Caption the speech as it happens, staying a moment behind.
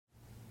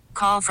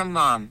Call from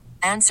mom.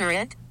 Answer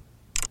it.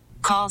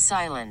 Call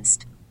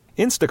silenced.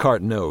 Instacart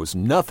knows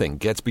nothing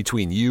gets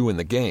between you and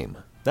the game.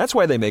 That's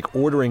why they make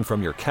ordering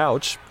from your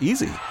couch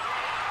easy.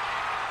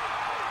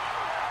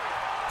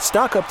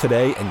 Stock up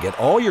today and get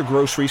all your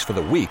groceries for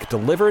the week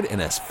delivered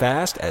in as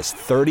fast as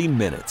 30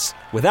 minutes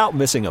without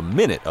missing a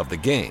minute of the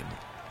game.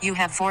 You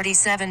have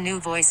 47 new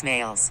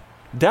voicemails.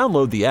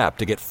 Download the app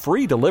to get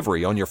free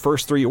delivery on your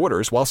first 3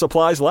 orders while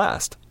supplies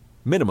last.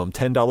 Minimum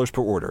 $10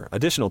 per order.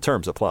 Additional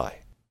terms apply.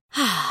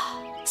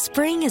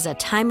 Spring is a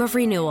time of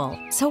renewal,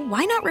 so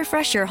why not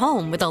refresh your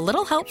home with a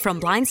little help from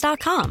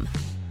Blinds.com?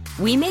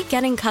 We make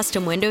getting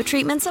custom window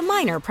treatments a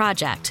minor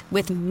project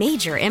with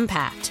major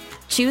impact.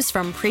 Choose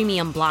from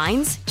premium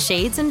blinds,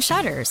 shades, and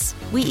shutters.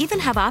 We even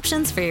have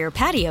options for your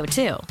patio,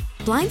 too.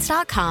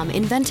 Blinds.com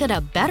invented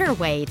a better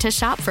way to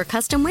shop for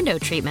custom window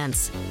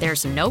treatments.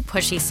 There's no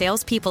pushy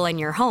salespeople in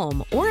your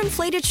home or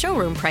inflated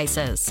showroom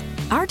prices.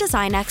 Our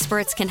design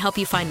experts can help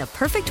you find the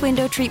perfect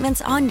window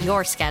treatments on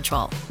your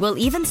schedule. We'll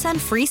even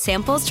send free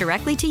samples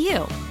directly to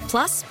you.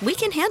 Plus, we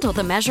can handle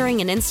the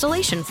measuring and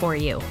installation for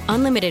you.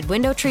 Unlimited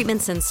window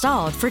treatments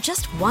installed for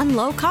just one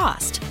low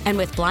cost. And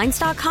with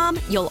Blinds.com,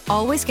 you'll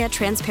always get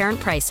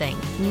transparent pricing.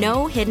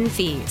 No hidden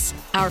fees.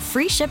 Our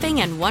free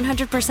shipping and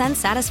 100%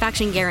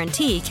 satisfaction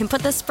guarantee can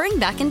put the spring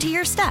back into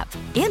your step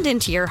and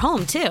into your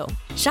home, too.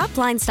 Shop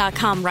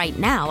Blinds.com right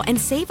now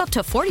and save up to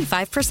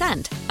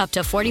 45%. Up to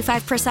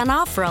 45%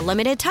 off for a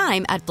limited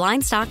time at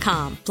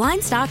Blinds.com.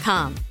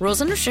 Blinds.com. Rules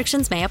and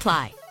restrictions may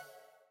apply.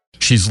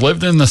 She's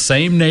lived in the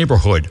same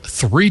neighborhood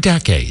 3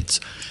 decades.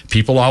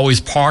 People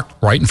always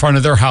parked right in front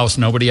of their house.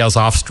 Nobody has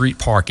off-street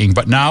parking.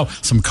 But now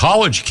some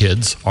college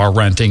kids are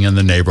renting in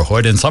the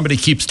neighborhood, and somebody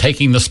keeps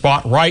taking the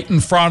spot right in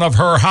front of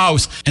her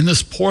house. And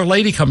this poor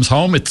lady comes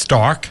home. It's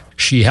dark.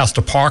 She has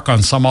to park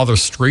on some other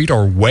street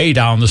or way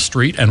down the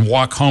street and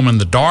walk home in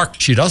the dark.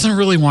 She doesn't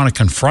really want to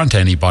confront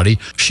anybody.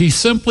 She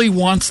simply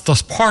wants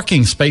the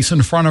parking space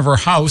in front of her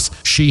house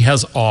she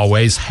has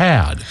always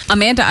had.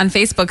 Amanda on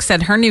Facebook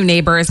said her new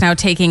neighbor is now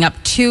taking up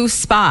 2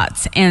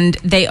 spots, and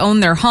they own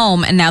their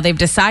home, and now they've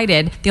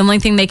decided the only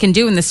thing they can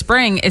do in the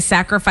spring is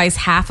sacrifice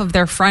half of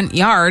their front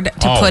yard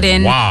to put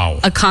in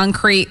a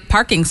concrete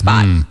parking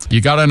spot. You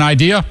got an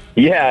idea?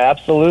 Yeah,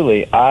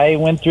 absolutely. I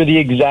went through the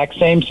exact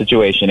same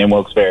situation in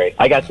Wilkes-Barre.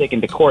 I got taken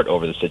to court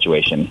over the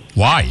situation.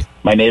 Why?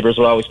 My neighbors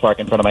would always park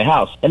in front of my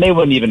house, and they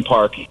wouldn't even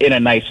park in a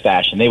nice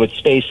fashion. They would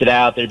space it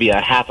out. There'd be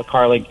a half a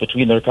car length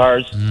between their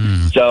cars.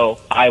 So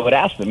I would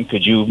ask them,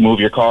 could you move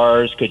your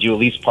cars? Could you at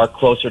least park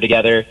closer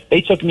together? They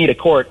took me to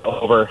court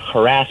over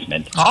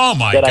harassment. Oh,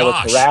 my gosh. That I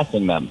was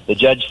harassing them. The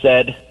judge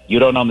said, you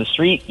don't own the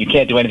street. You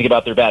can't do anything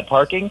about their bad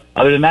parking.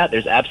 Other than that,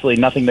 there's absolutely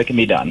nothing that can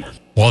be done.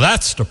 Well,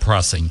 that's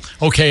depressing.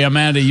 Okay,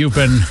 Amanda, you've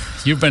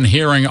been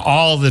hearing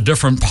all the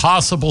different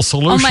possible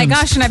solutions. Oh my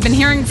gosh, and I've been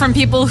hearing from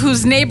people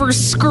whose neighbors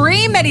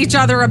scream at each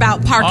other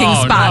about parking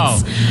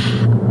spots.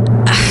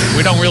 No.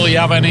 We don't really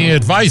have any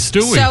advice,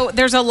 do we? So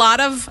there's a lot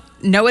of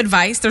no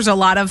advice. There's a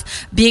lot of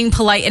being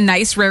polite and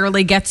nice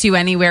rarely gets you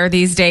anywhere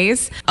these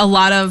days. A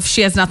lot of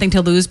she has nothing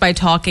to lose by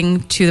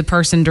talking to the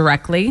person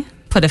directly.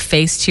 Put a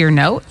face to your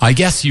note. I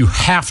guess you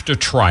have to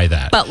try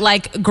that. But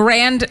like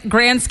grand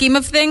scheme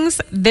of things,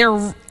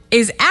 there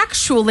is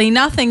actually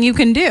nothing you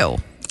can do.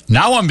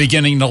 Now I'm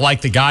beginning to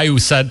like the guy who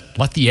said,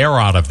 let the air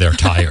out of their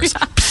tires.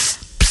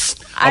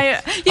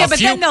 But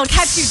then they'll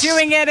catch you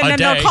doing it, and then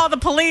they'll call the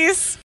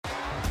police.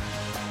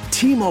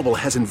 T-Mobile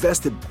has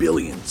invested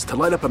billions to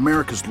light up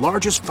America's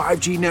largest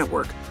 5G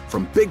network,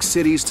 from big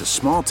cities to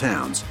small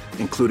towns,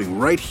 including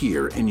right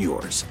here in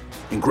yours.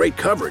 And great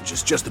coverage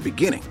is just the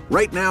beginning.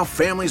 Right now,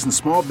 families and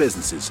small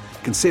businesses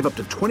can save up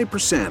to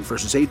 20%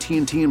 versus AT&T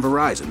and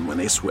Verizon when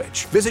they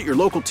switch. Visit your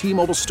local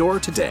T-Mobile store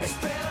today.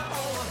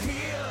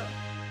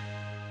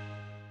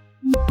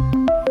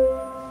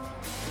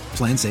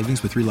 Plan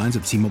savings with 3 lines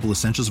of T-Mobile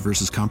Essentials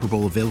versus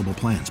comparable available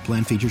plans.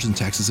 Plan features and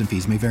taxes and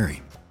fees may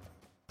vary.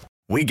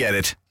 We get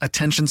it.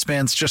 Attention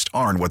spans just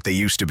aren't what they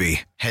used to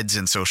be. Heads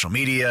in social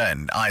media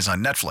and eyes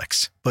on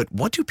Netflix. But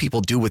what do people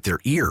do with their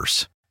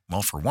ears?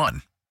 Well, for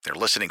one, they're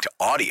listening to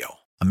audio.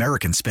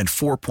 Americans spend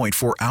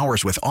 4.4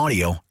 hours with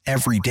audio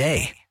every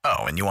day. Oh,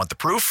 and you want the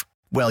proof?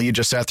 Well, you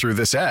just sat through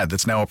this ad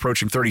that's now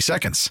approaching 30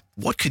 seconds.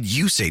 What could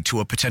you say to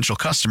a potential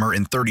customer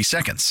in 30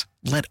 seconds?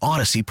 Let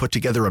Odyssey put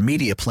together a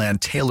media plan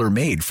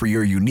tailor-made for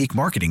your unique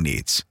marketing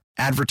needs.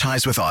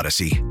 Advertise with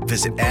Odyssey.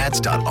 Visit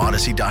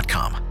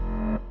ads.odyssey.com.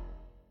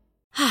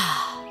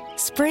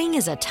 Spring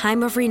is a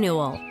time of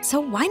renewal, so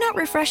why not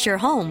refresh your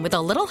home with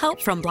a little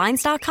help from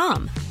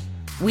Blinds.com?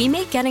 We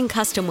make getting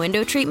custom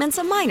window treatments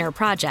a minor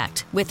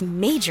project with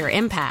major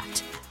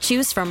impact.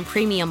 Choose from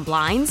premium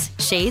blinds,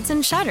 shades,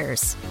 and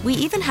shutters. We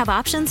even have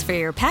options for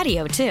your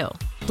patio, too.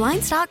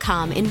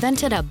 Blinds.com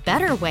invented a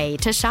better way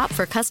to shop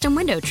for custom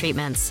window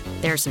treatments.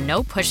 There's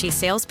no pushy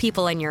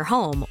salespeople in your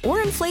home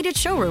or inflated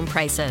showroom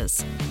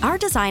prices. Our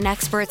design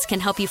experts can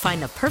help you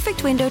find the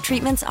perfect window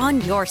treatments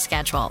on your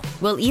schedule.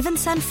 We'll even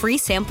send free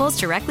samples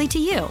directly to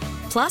you.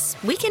 Plus,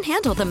 we can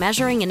handle the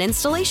measuring and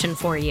installation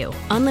for you.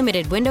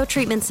 Unlimited window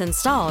treatments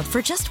installed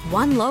for just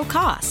one low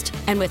cost.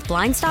 And with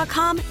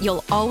Blinds.com,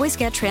 you'll always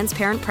get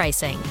transparent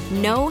pricing.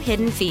 No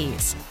hidden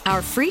fees.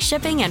 Our free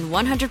shipping and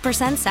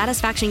 100%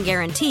 satisfaction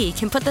guarantee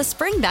can put the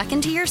spring back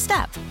into your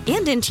step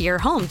and into your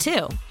home,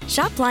 too.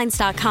 Shop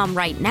Blinds.com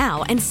right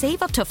now and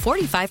save up to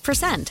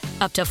 45%.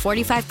 Up to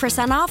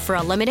 45% off for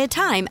a limited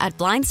time at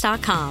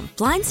Blinds.com.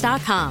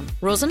 Blinds.com.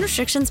 Rules and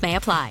restrictions may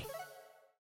apply.